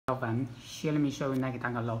one. Here, let me show you Nike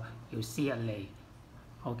down below. UCLA.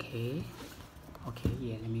 Okay. Okay,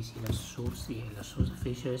 yeah, let me see the shoes. Yeah, the shoes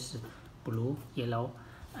features blue, yellow,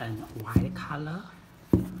 and white color.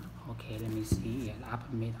 Okay, let me see. Yeah, the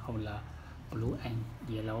upper made of the blue and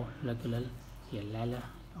yellow regular. Yeah, leather.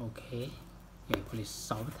 Okay. Yeah, pretty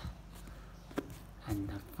soft. And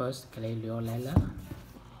the first gray real leather.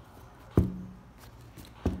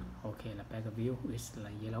 Okay, the back view is the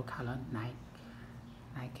yellow color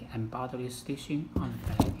Nike embroidery stitching on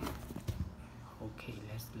the back. Okay,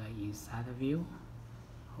 that's the inside view.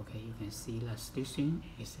 Okay, you can see the stitching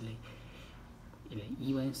is the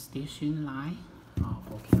even stitching line.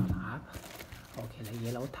 Okay, on the up. Okay, the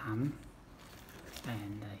yellow thumb.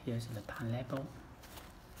 And here's the thumb label.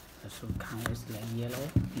 The shoe count is the yellow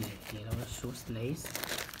shoes lace.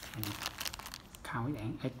 And count with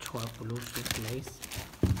an actual blue shoes lace.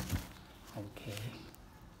 Okay.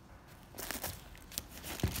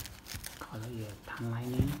 Color is tan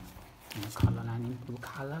lining, and the color lining blue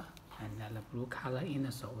color, and the blue color in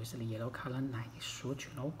the sole with the yellow color Nike shoes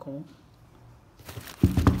logo.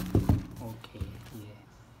 Okay, yeah.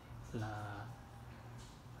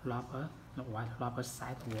 The rubber, the white rubber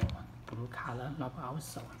sidewall, blue color rubber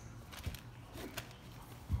outsole.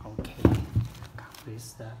 Okay, come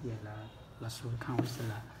with the shoe come with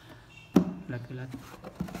the regular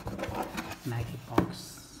Nike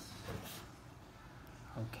box.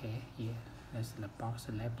 Okay, yeah, that's the box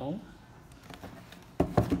label.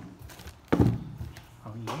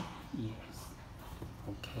 Oh yeah, yes.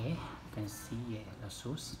 Okay, you can see the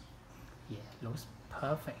shoes. Yeah, looks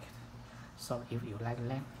perfect. So if you like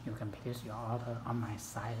them, you can place your order on my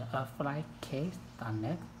site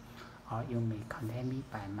flycase.net, or you may contact me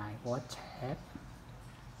by my WhatsApp.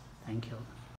 Thank you.